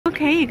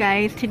Okay, you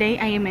guys, today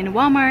I am in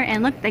Walmart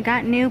and look, they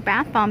got new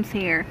bath bombs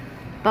here.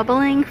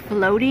 Bubbling,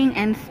 floating,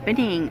 and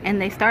spinning,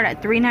 and they start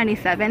at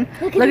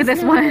 $3.97. Look at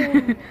this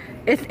one.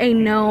 It's a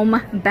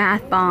Gnome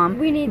bath bomb.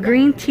 We need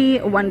Green tea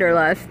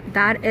Wonderlust.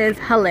 That is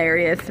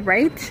hilarious,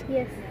 right?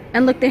 Yes.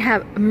 And look, they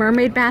have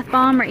mermaid bath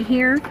bomb right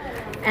here,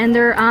 and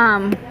they're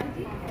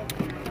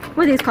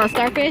what are these called?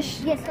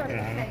 Starfish? Yes,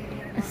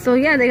 starfish. So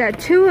yeah, they got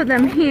two of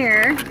them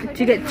here.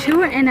 You get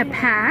two in a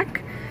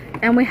pack.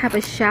 And we have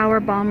a shower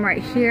bomb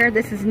right here.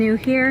 This is new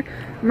here.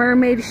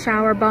 Mermaid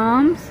shower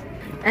bombs.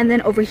 And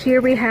then over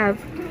here we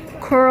have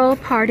Coral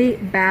Party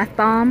bath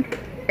bomb.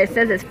 It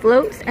says it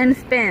floats and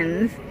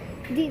spins.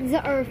 These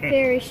are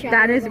fairy shower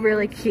That is bombs.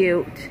 really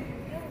cute.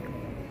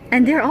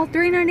 And they're all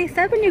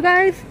 $3.97, you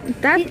guys.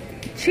 That's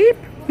cheap.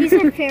 These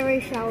are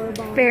fairy shower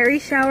bombs. Fairy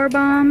shower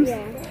bombs.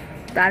 Yeah.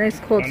 That is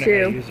cool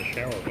too. Use a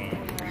shower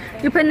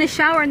bomb. You put in the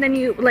shower and then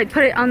you like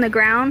put it on the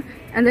ground.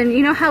 And then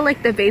you know how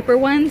like the vapor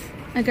ones?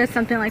 I guess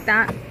something like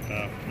that.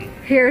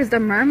 Here's the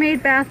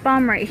mermaid bath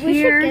bomb right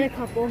here. We should get a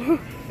couple.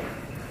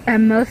 A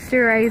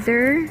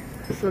moisturizer.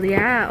 So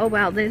yeah, oh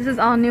wow, this is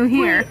all new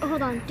here. Wait,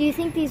 hold on. Do you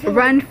think these would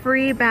Run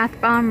free bath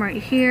bomb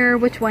right here.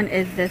 Which one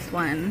is this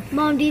one?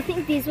 Mom, do you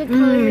think these would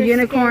color your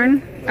unicorn.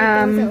 skin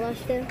like those at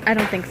Lush do? I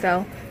don't think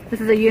so. This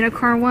is a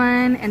unicorn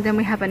one, and then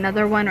we have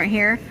another one right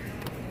here.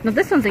 No,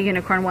 this one's a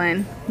unicorn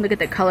one. Look at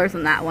the colors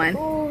on that one.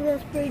 Oh,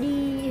 that's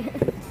pretty.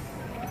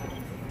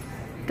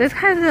 This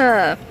has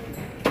a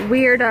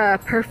weird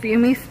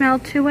perfumey smell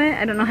to it.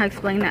 I don't know how to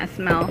explain that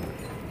smell.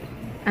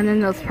 And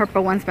then those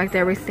purple ones back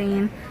there we've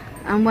seen.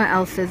 What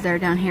else is there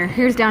down here?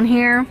 Here's down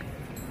here.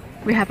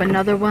 We have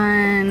another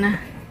one.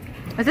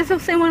 Is this the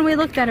same one we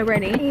looked at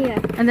already? Yeah.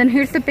 And then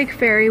here's the big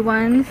fairy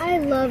ones. I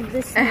love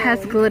this. It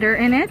has glitter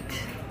in it.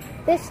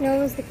 This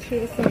snow is the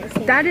cutest thing I've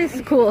seen. That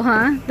is cool,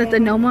 huh? The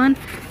gnome one.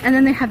 And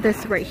then they have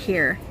this right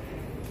here.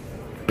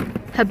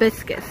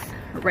 Hibiscus.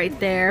 Right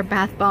there.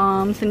 Bath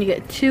bombs. And you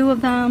get two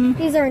of them.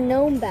 These are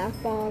gnome bath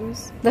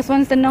bombs. This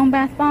one's the gnome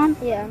bath bomb?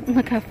 Yeah.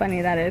 Look how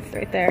funny that is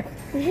right there.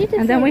 And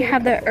And then we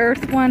have the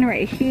earth one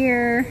right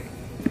here.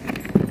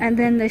 And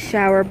then the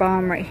shower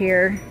bomb right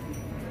here.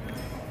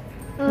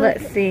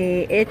 Let's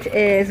see. It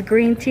is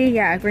green tea.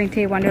 Yeah, green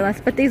tea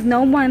Wonderlust. But these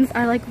gnome ones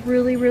are like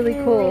really, really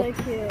cool. Really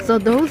cute. So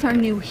those are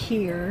new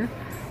here.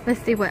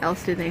 Let's see what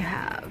else do they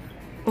have.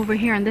 Over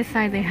here on this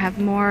side they have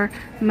more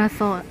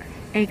muscle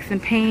aches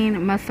and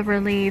pain, muscle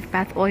relief,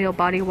 bath oil,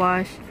 body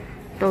wash.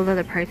 Those are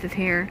the prices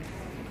here.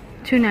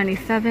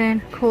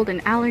 $2.97. Cold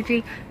and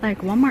allergy.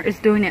 Like Walmart is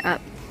doing it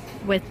up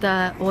with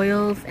the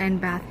oils and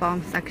bath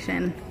bomb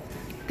section.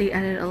 They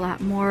added a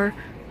lot more.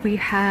 We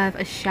have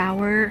a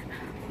shower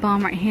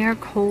bomb right here,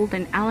 cold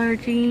and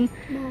allergy.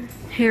 Mom.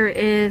 Here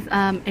is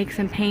aches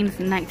and pains,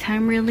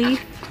 nighttime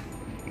relief.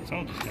 It's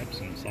all just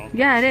Epsom salt.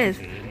 Yeah, it is.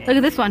 Look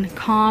at this one,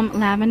 calm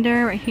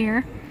lavender right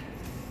here.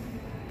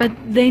 But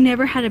they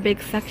never had a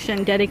big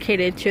section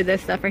dedicated to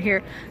this stuff right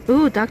here.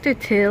 Ooh, Dr.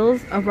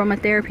 Till's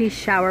aromatherapy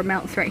shower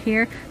melts right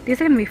here.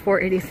 These are gonna be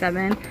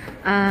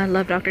 $4.87.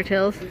 Love Dr.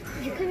 Till's.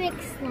 You can make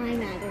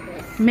slime out of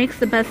this. Makes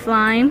the best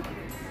slime.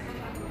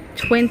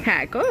 Twin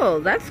pack. Oh,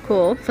 that's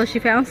cool. So she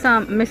found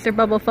some Mr.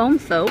 Bubble foam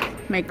soap.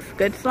 Makes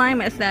good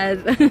slime, it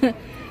says.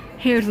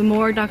 Here's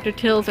more Dr.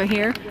 Till's right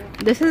here.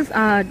 This is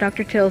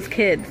Dr. Till's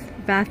Kids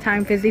Bath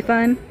Time Fizzy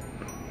Fun.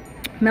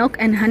 Milk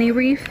and Honey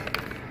Reef.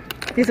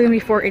 These are gonna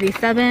be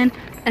 $4.87.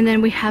 And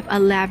then we have a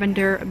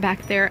lavender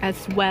back there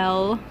as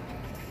well.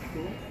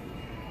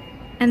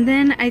 And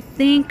then I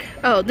think,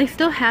 oh, they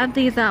still have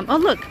these, oh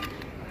look,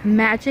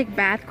 magic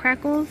bath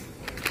crackles.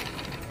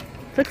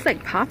 Looks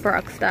like pop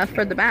rock stuff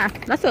for the bath.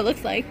 That's what it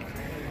looks like.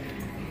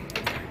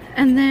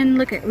 And then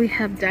look at, we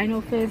have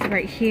Dino Fizz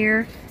right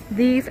here.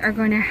 These are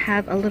going to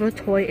have a little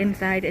toy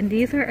inside, and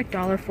these are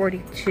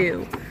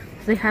 $1.42. So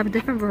they have a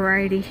different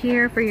variety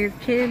here for your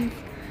kids.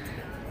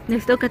 They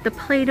still got the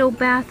Play-Doh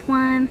bath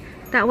one.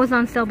 That was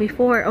on sale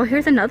before. Oh,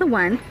 here's another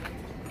one.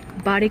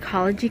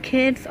 Bodycology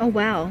Kids. Oh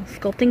wow,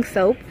 sculpting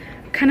soap.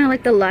 Kind of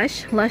like the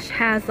Lush. Lush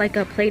has like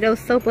a Play-Doh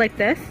soap like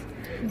this.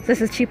 So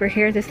this is cheaper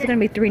here. This is going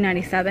to be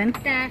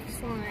 $3.97. Bath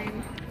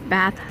slime.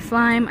 Bath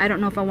slime. I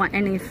don't know if I want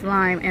any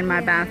slime in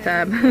my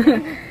bathtub.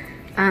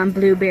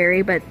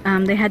 Blueberry, but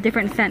they had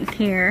different scents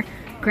here.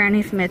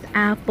 Granny Smith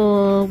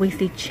apple. We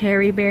see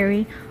cherry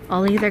berry.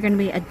 All these are going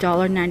to be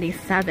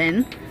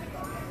 $1.97.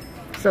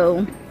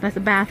 So that's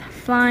a bath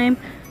slime.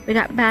 We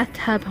got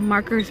bathtub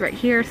markers right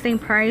here. Same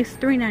price,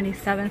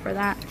 $3.97 for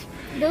that.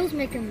 Those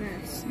make a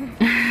mess.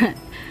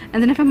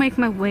 And then if I make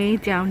my way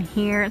down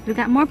here, we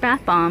got more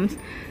bath bombs.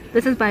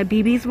 This is by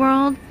BB's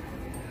World,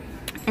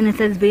 and it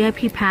says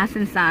VIP pass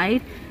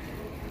inside,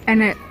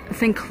 and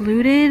it's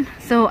included.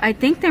 So I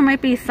think there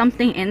might be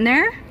something in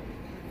there.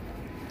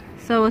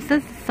 So it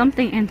says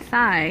something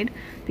inside.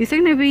 These are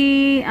gonna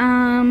be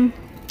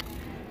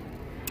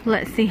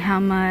let's see how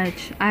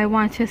much. I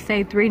want to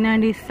say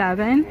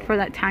 $3.97 for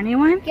that tiny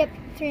one. Yep,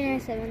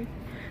 $3.97.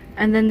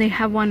 And then they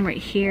have one right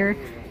here.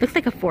 Looks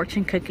like a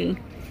fortune cookie.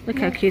 Look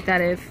how cute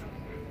that is.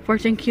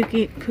 Fortune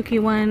cookie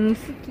ones.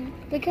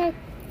 Look how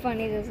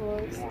funny this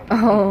looks.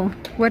 Oh,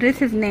 what is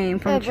his name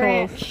from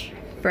Trolls? Branch.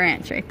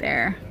 Branch right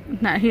there.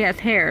 No, he has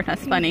hair.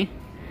 That's funny.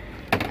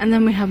 And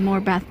then we have more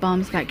bath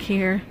bombs back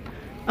here.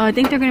 Oh, I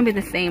think they're going to be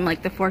the same,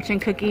 like the fortune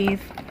cookies.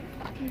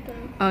 Okay.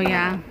 Oh,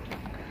 yeah.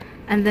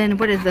 And then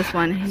what is this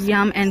one?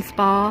 Yum and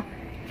Spa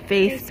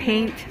face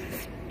paint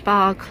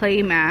spa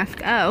clay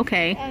mask. Oh,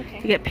 okay.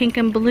 You get pink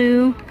and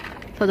blue.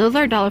 So those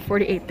are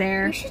 $1.48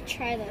 there. We should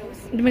try those.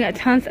 Then we got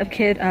tons of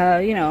kid,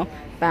 you know,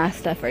 bath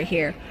stuff right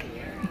here.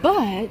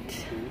 But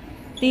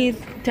these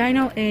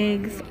dino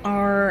eggs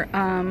are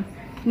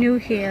new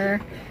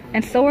here,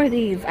 and so are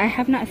these. I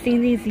have not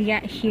seen these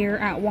yet here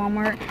at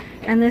Walmart,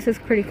 and this is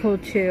pretty cool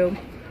too.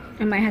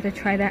 I might have to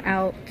try that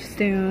out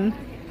soon.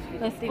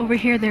 Let's see. Over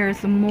here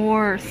there's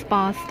more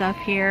spa stuff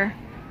here.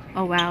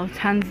 Oh wow,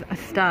 tons of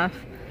stuff.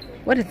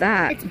 What is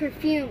that? It's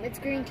perfume. It's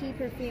green tea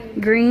perfume.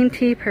 Green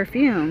tea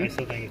perfume. I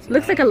still think it's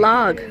Looks like a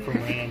log. from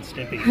Ren and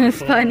Stimpy.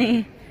 It's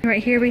funny.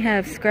 Right here we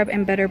have Scrub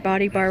and Better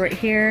Body Bar right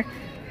here.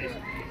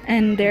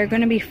 And they're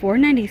going to be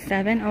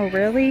 $4.97. Oh,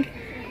 really?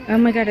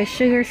 And we got a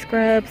sugar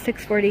scrub,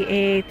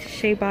 $6.48,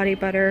 shea body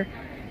butter.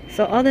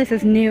 So all this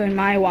is new in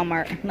my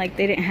Walmart. Like,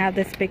 they didn't have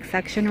this big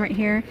section right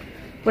here.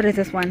 What is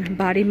this one?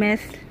 Body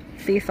mist,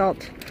 sea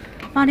salt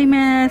body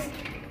mist,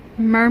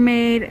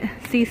 mermaid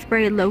sea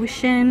spray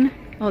lotion.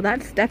 Oh,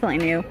 that's definitely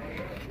new.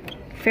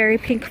 Fairy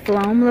pink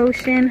foam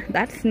lotion.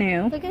 That's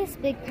new. Look at this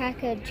big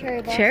pack of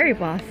cherry blossom. Cherry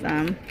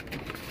blossom.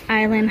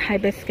 Island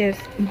hibiscus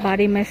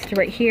body mist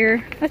right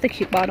here. That's a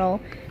cute bottle.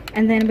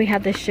 And then we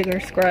have the sugar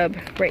scrub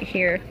right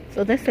here.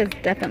 So this is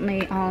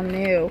definitely all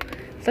new.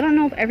 So I don't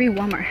know if every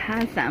Walmart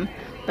has them,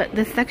 but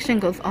this section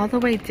goes all the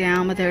way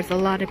down, but there's a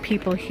lot of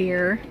people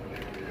here.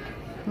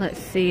 Let's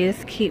see,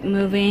 let's keep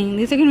moving.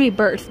 These are gonna be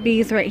Burt's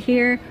Bees right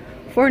here.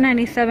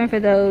 $4.97 for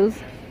those.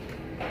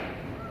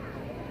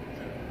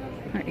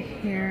 Right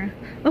here.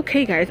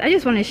 Okay guys, I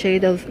just want to show you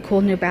those cool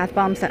new bath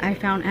bombs that I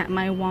found at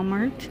my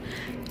Walmart.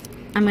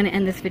 I'm going to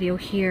end this video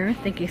here.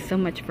 Thank you so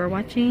much for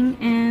watching,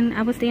 and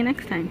I will see you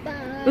next time.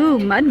 Bye. Ooh,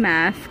 mud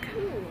mask.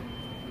 Ooh.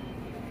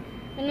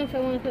 I don't know if I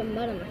want to put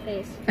mud on my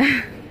face.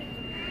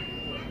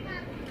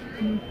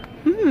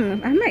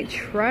 I might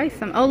try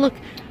some. Oh look,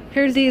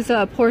 here's these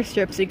pore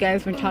strips you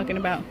guys were talking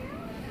about.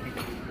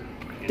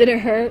 Did it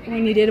hurt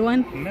when you did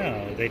one?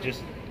 No, they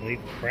just leave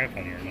crap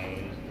on your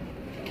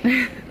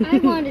nose. I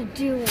want to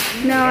do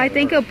one. No, I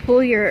think it'll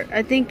pull your,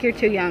 I think you're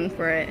too young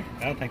for it.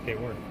 I don't think they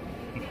work.